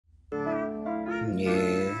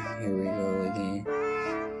Yeah, here we go again.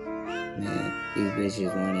 Man, these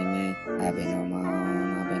bitches wanted me. I've been on my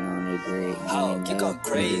own, I've been on the grid. Oh, you go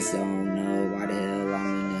crazy. Don't know why the hell I'm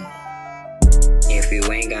in the. If you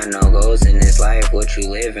ain't got no goals in this life, what you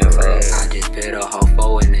living for? I just put a whole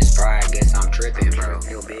foe in this pride, guess I'm tripping, bro.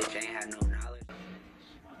 Your bitch ain't had no knowledge.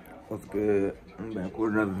 What's good? I'm back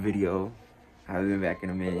with another video. I haven't been back in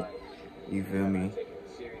a minute. You feel me?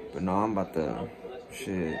 But no, I'm about to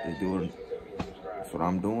just do it. That's what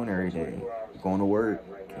I'm doing every day. Going to work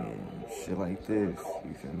and shit like this.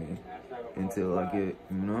 You feel me? Until I get,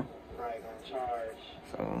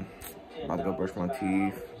 So, I'm about to go brush my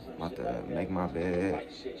teeth. About to make my bed.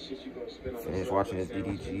 Finish watching this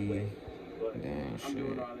DDG. And then shit.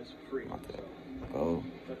 I'm about to go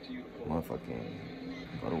motherfucking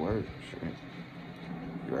go to work. Shit.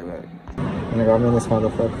 Be right back. Nigga, I'm in this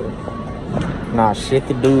motherfucker. Nah, shit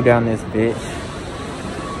to do down this bitch.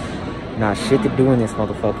 Nah, shit to do in this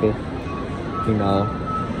motherfucker. You know,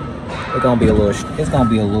 it's gonna be a little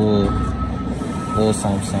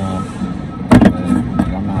something.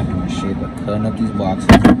 I'm not doing shit but cutting up these boxes.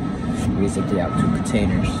 Basically out 2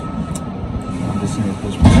 containers. I'm just in this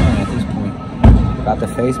bitch at this point. Got the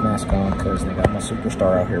face mask on because nigga, I'm a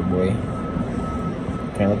superstar out here, boy.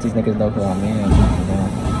 Can't let these niggas know who I'm in, you know.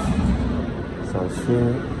 So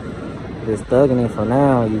shit, just thugging it for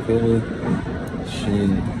now, you feel me? Shit.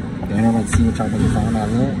 Then I'm like, see what y'all niggas find at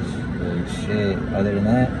lunch. But shit, other than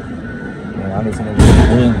that, man, I'm just gonna be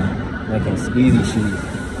booming, making squeezy shit.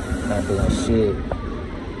 Not doing shit.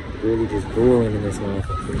 Really just booming in this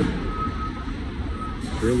motherfucker.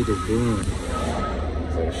 Really just booming.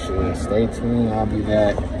 So shit, stay tuned, I'll be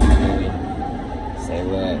back. Say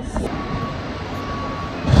less.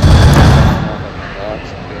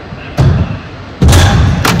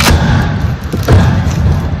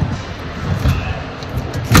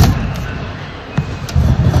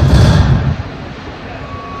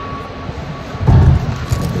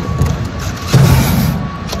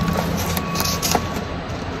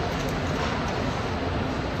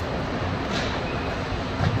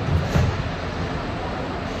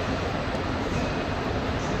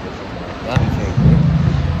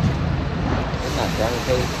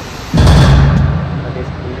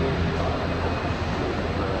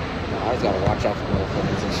 I just gotta watch out for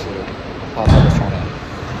motherfuckers and shit. All I was trying to.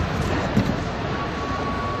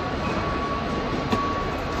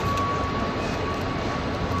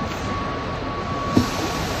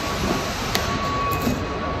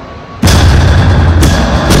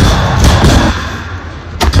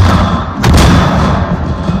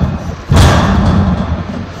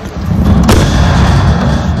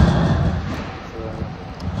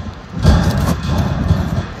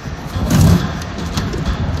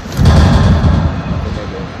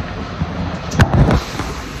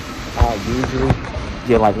 Usually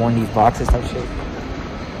get like one of these boxes type shit.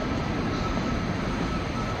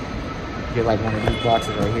 Get like one of these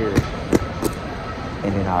boxes right here,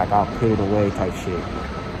 and then I'll put it away type shit.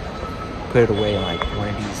 Put it away in like one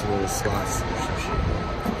of these little slots or some shit.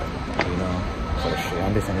 You know, so shit.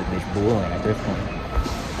 I'm just in this bitch boiling at this point.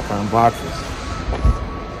 From boxes.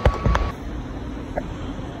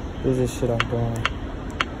 This is shit I'm doing.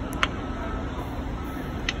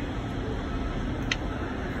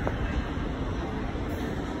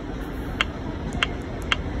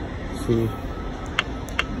 See.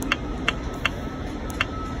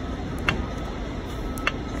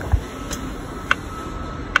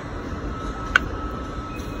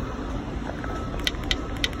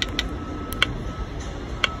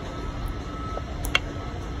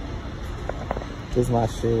 This is my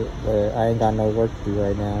shit, but I ain't got no work to do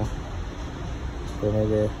right now. So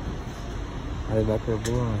nigga, I was back here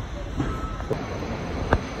boring.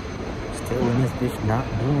 Still in this bitch not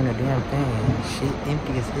doing a damn thing. Shit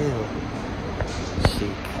empty as hell.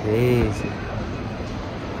 Shit crazy.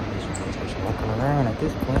 I'm just walking around at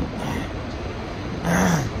this point.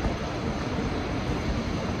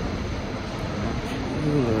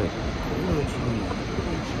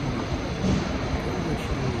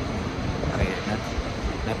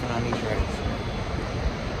 Nothing on these racks.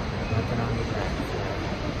 Nothing on these racks.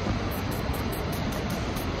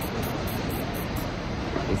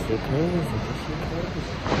 This shit crazy.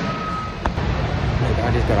 Like,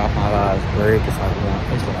 I just got off my last break. It's like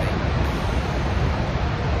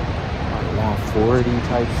 140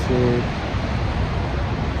 type shit.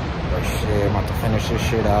 But shit, I'm about to finish this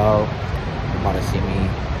shit out. You're about to see me.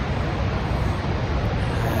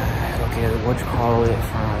 Okay, what you call it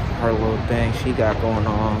from her little thing she got going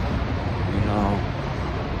on, you know.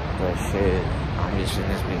 But shit, I'm just in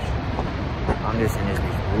this bitch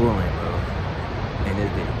boiling, bro. And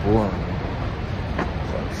this bitch boiling.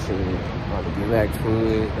 Shit, about to get back to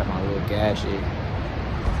it. Got my little gadget.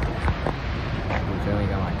 You feel me?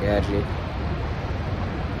 Got my gadget.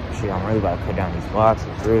 Shit, I'm really about to cut down these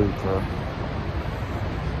boxes, really, bro.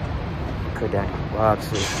 Cut down these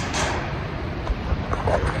boxes.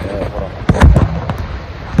 Yeah, hold on.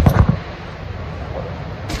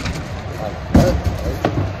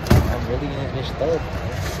 I'm really in this stuff.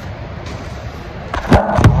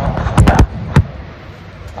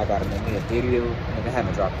 I gotta make me a video. Nigga, I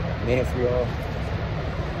haven't dropped in a minute for y'all.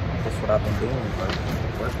 That's what I've been doing, bro.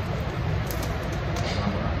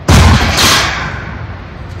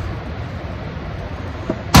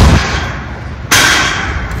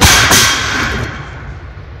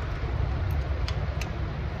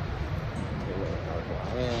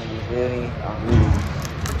 You feel me? I'm really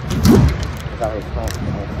out here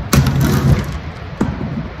comfortable.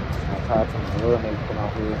 I tried to my little nigga come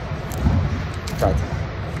out here.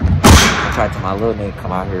 I tried to my little nigga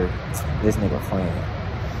come out here. This nigga playing.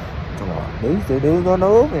 Come on. These two dudes got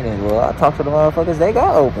no opening. Well, I talked to the motherfuckers, they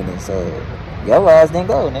got opening. So, your ass didn't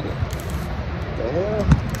go, nigga. What the hell?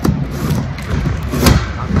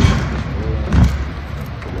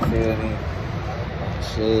 You feel me?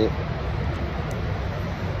 Shit.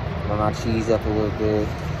 Run my cheese up a little bit.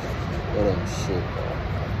 It ain't shit, bro.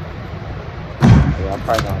 Yeah, I'm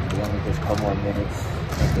probably gonna be on just a couple more minutes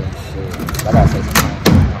and then shit. I gotta say something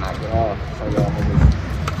when I get off. So y'all niggas,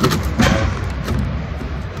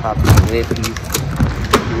 pop some lippies.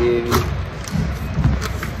 Yeah.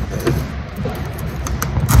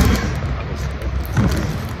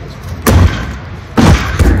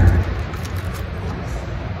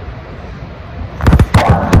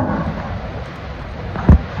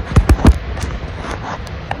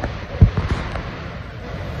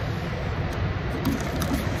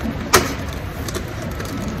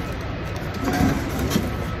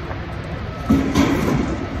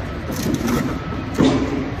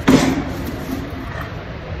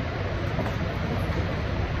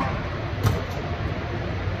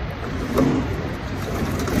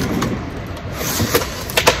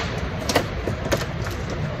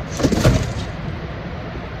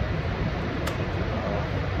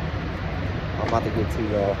 I'm about to get to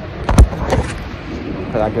y'all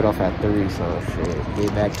because I get off at 3, so shit,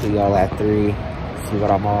 get back to y'all at 3, see what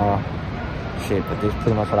I'm on, shit, but this is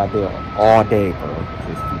pretty much what I do all day, bro,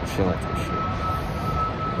 just keep chilling and shit,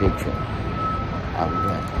 big chill, I'll be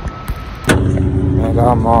back. Nigga,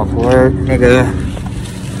 I'm off work, nigga,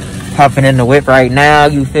 hopping in the whip right now,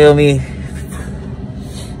 you feel me,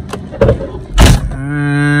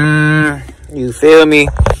 you feel me,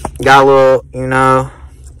 got a little, you know,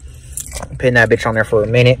 putting that bitch on there for a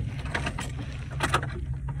minute.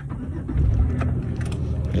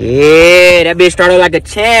 Yeah, that bitch started like a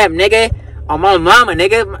champ, nigga. On my mama,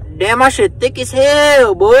 nigga. Damn, my shit thick as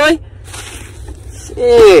hell, boy.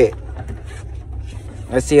 Shit.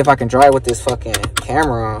 Let's see if I can dry it with this fucking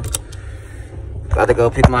camera on. About to go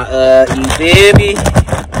pick my, you feel me?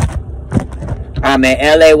 I'm in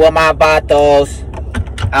LA with my vatos.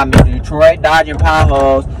 I'm in Detroit dodging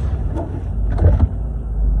potholes.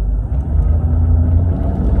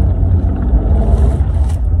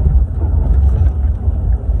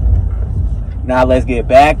 Now let's get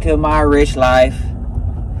back to my rich life.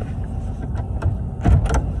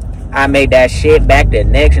 I made that shit back the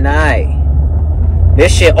next night.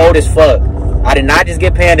 This shit old as fuck. I did not just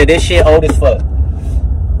get Panda. This shit old as fuck.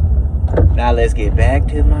 Now let's get back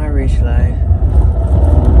to my rich life.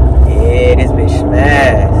 Yeah, this bitch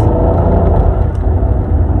smashed.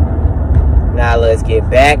 Now let's get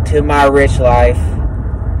back to my rich life.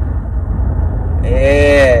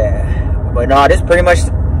 Yeah. But no, this pretty much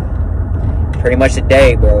the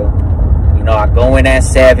day, bro. You know, I go in at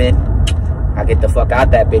 7. I get the fuck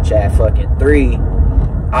out that bitch at fucking 3.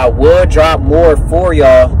 I would drop more for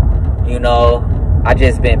y'all. You know, I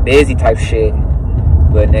just been busy type shit.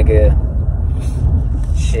 But nigga,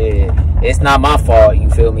 shit, it's not my fault, you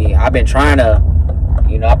feel me? I've been trying to,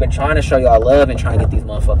 you know, show y'all love and trying to get these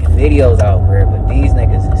motherfucking videos out, bro. But these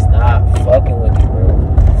niggas is not fucking with me, bro.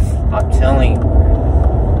 I'm telling you,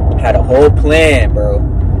 bro. Had a whole plan, bro.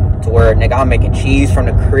 To where, nigga, I'm making cheese from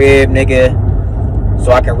the crib, nigga,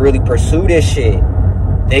 so I can really pursue this shit.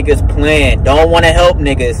 Niggas playing, don't want to help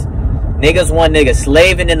niggas. Niggas want niggas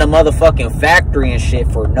slaving in the motherfucking factory and shit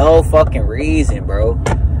for no fucking reason, bro.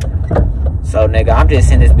 So, nigga, I'm just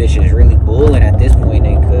saying this bitch is really bullying at this point,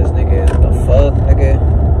 nigga, because, nigga, the fuck, nigga?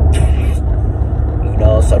 You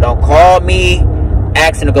know, so don't call me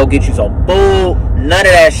asking to go get you some food. None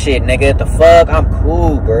of that shit, nigga. The fuck? I'm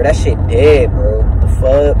cool, bro. That shit dead, bro. The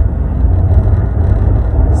fuck?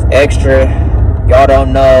 It's extra. y'all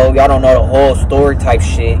don't know the whole story type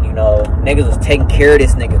shit, you know. Niggas was taking care of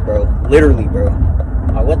this nigga, bro. Literally, bro.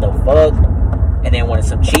 Like, what the fuck? And then when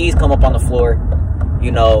some cheese come up on the floor,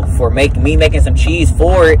 you know, for me making some cheese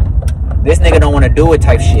for it, this nigga don't want to do it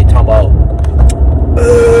type shit. Talking about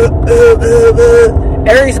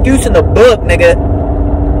every excuse in the book, nigga.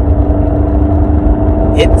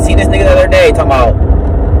 Seen this nigga the other day talking about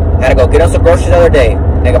had to go get us some groceries the other day.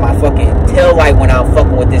 Nigga, my fucking tail light went out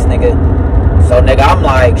fucking with this nigga. So nigga, I'm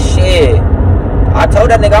like, shit. I told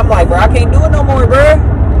that nigga, I'm like, bro, I can't do it no more, bro.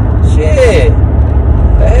 Shit.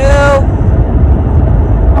 The hell?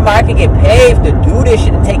 I'm like, I can get paid to do this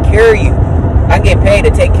shit and take care of you. I can get paid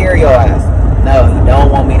to take care of your ass. No, he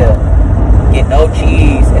don't want me to get no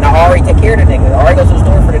cheese. And I already take care of the nigga. I already go to the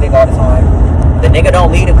store for the nigga all the time. The nigga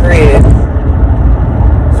don't leave the crib.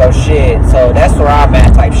 So shit, so that's where I'm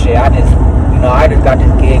at type shit. I just got this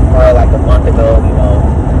gig probably like a month ago, you know.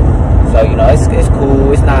 So, you know, it's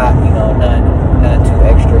cool. It's not, you know, nothing too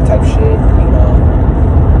extra type shit, you know.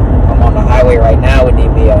 I'm on the highway right now with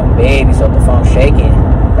DB baby, so the phone's shaking.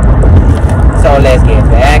 So let's get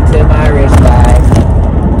back to my rich life.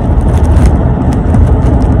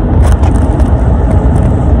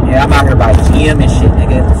 Yeah, I'm out here by gym and shit,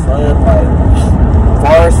 nigga. Fuck, like,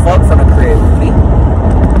 far as fuck from the crib, really.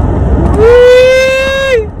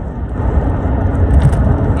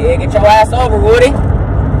 Yeah, get your ass over, Woody.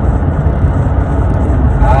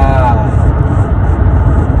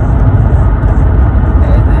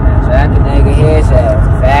 Jack a nigga his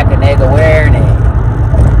ass. Fact a nigga wearing it.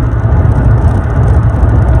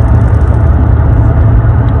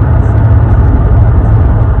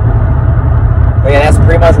 But yeah, that's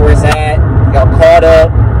pretty much where it's at. Got caught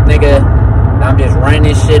up, nigga. I'm just running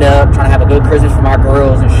this shit up, trying to have a good Christmas for my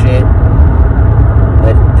girls and shit.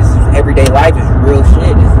 But this is everyday life, is real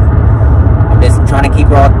shit. I'm just trying to keep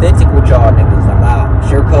it authentic with y'all niggas. I'm not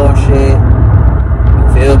sugarcoating shit. You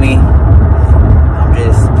feel me? I'm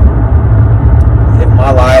just living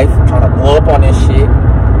my life, trying to blow up on this shit.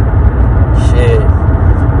 Shit.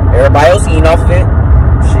 Everybody else eating off it.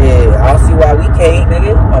 Shit. I don't see why we can't,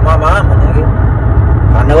 nigga. On my mama, nigga.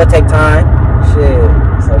 I know it take time. Shit.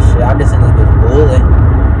 So shit, I'm just in this bitch bullying.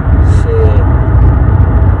 Shit.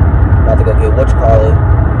 About to go get whatchamacallit.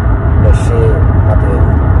 But shit, about to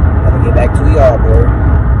get back to y'all, bro.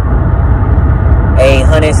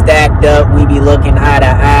 800 stacked up, we be looking eye to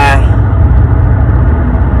eye.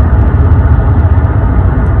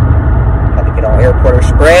 About to get on Airport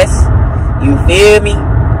Express. You feel me?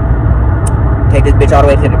 Take this bitch all the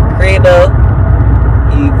way to the crib, though.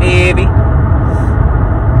 You feel me?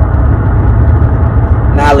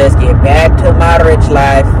 Now let's get back to my rich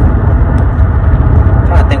life. I'm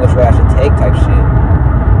trying to think which way I should take type shit.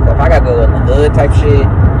 So if I gotta go in the hood type shit,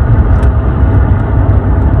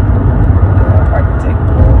 I'll probably take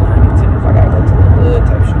Lower Huntington. If I gotta go to the hood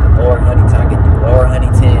type shit, Lower Huntington, get to Lower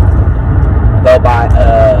Huntington. Go by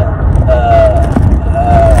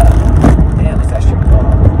damn, what's that shit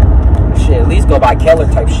called? Shit, at least go by Keller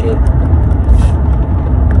type shit.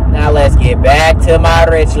 Now let's get back to my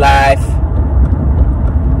rich life.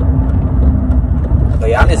 But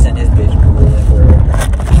yeah, I'm just in this bitch cooling, bro.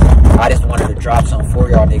 I just wanted to drop something for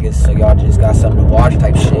y'all niggas so y'all just got something to watch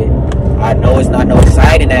type shit. I know it's not no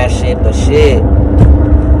exciting ass shit, but shit,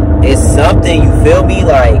 it's something, you feel me?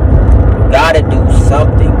 Like, you gotta do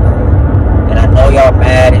something, bro. And I know y'all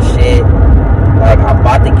mad and shit. Like, I'm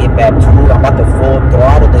about to get back to it. I'm about to full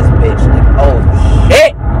throttle this bitch. Like, oh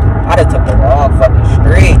shit! I just took the wrong fucking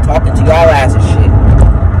street talking to y'all ass and shit.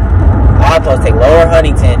 I'm supposed to take Lower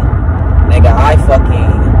Huntington. Nigga, I fucking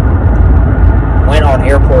went on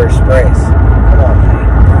Airport Express. Come on,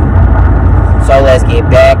 man. So let's get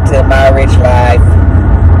back to my rich life.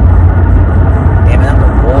 Damn it, I'm the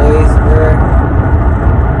boys, bro.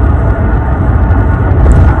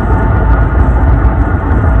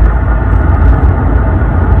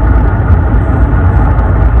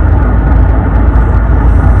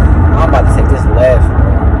 I'm about to take this left,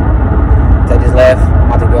 bro. Take this left. I'm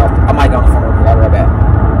about to go off. I might go on the phone real quick. I'll be right back.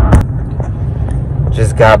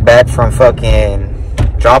 Just got back from fucking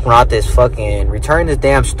dropping out this fucking, returning this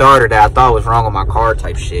damn starter that I thought was wrong with my car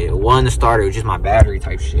type shit. It wasn't the starter, it was just my battery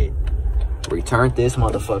type shit. Returned this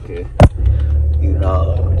motherfucker. You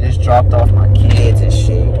know, just dropped off my kids and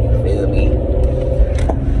shit. You feel me?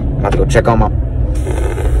 About to go check on my...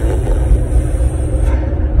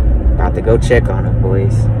 About to go check on them,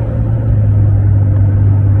 boys.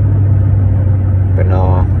 But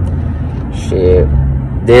no. Shit.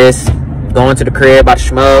 This... Going to the crib, about to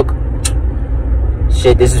smoke.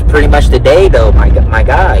 Shit, this is pretty much the day, though, my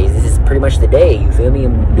guys. This is pretty much the day. You feel me?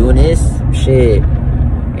 I'm doing this shit.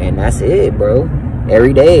 and that's it, bro.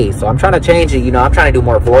 Every day. So I'm trying to change it, you know. I'm trying to do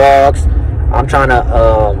more vlogs. I'm trying to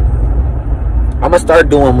I'm gonna start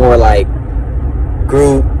doing more like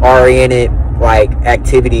group oriented like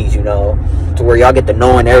activities, you know, to where y'all get to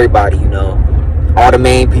knowing everybody, you know, all the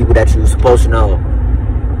main people that you're supposed to know.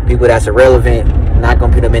 People that's irrelevant, not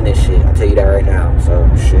gonna put them in this shit. I'll tell you that right now. So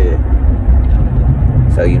shit.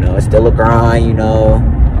 So, you know, it's still a grind, you know.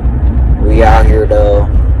 We out here though.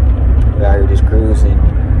 We out here just cruising.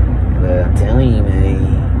 But I'm telling you,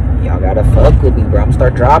 man, y'all gotta fuck with me, bro. I'm gonna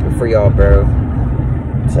start dropping for y'all, bro.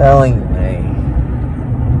 I'm telling you, man.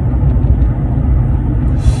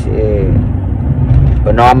 Shit.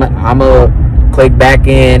 But no, I'ma click back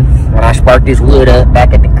in when I spark this wood up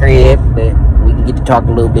back at the crib. But we can get to talk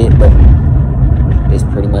a little bit. But it's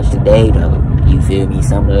pretty much the day, though. You feel me?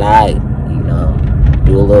 Something light, you know.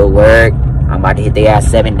 Do a little work. I'm about to hit the ass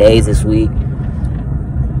 7 days this week.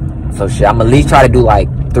 So shit, I'm at least try to do like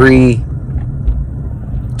 2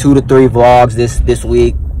 to 3 vlogs this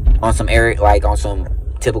week on some on some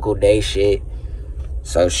typical day shit.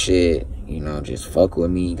 So shit, you know, just fuck with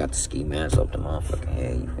me. Got the ski mask up the motherfucking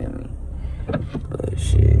head, you feel me? But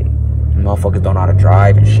shit, motherfuckers don't know how to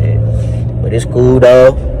drive and shit. But it's cool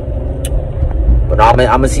though. But no, I'm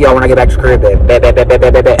gonna see y'all when I get back to the crib. Bet.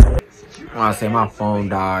 I say my phone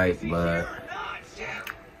died, but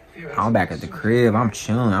I'm back at the crib. I'm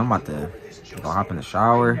chilling. I'm about to go hop in the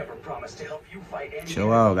shower.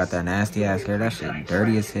 Chill out. Got that nasty ass hair. That shit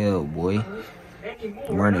dirty as hell, boy.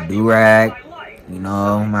 I'm wearing a do-rag. You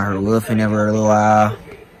know, I'm out here woofing every little while.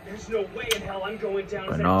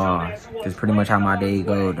 But no, that's pretty much how my day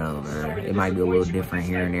go, though, bro. It might be a little different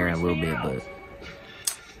here and there a little bit, but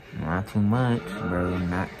not too much, bro.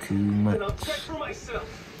 Not too much.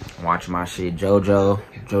 I'm watching my shit,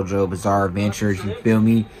 JoJo Bizarre Adventures, you feel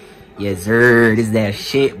me? Yes, sir. This is that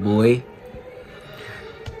shit, boy.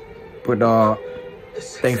 But,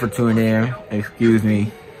 thanks for tuning in. Excuse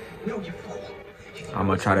me. I'm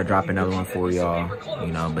gonna try to drop another one for y'all,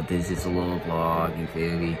 you know, but this is a little vlog, you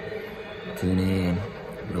feel me? Tune in,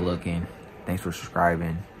 good looking. Thanks for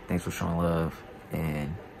subscribing. Thanks for showing love,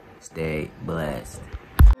 and stay blessed.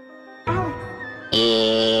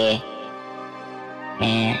 Yeah,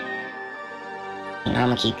 man. You know I'm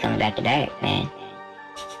gonna keep coming back to back, man.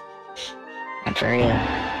 I'm for real.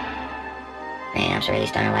 Man, I'm really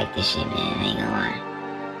starting to like this shit, man. I ain't gonna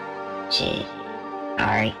lie. Shit.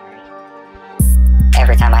 Alright.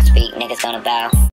 Every time I speak, niggas gonna bow.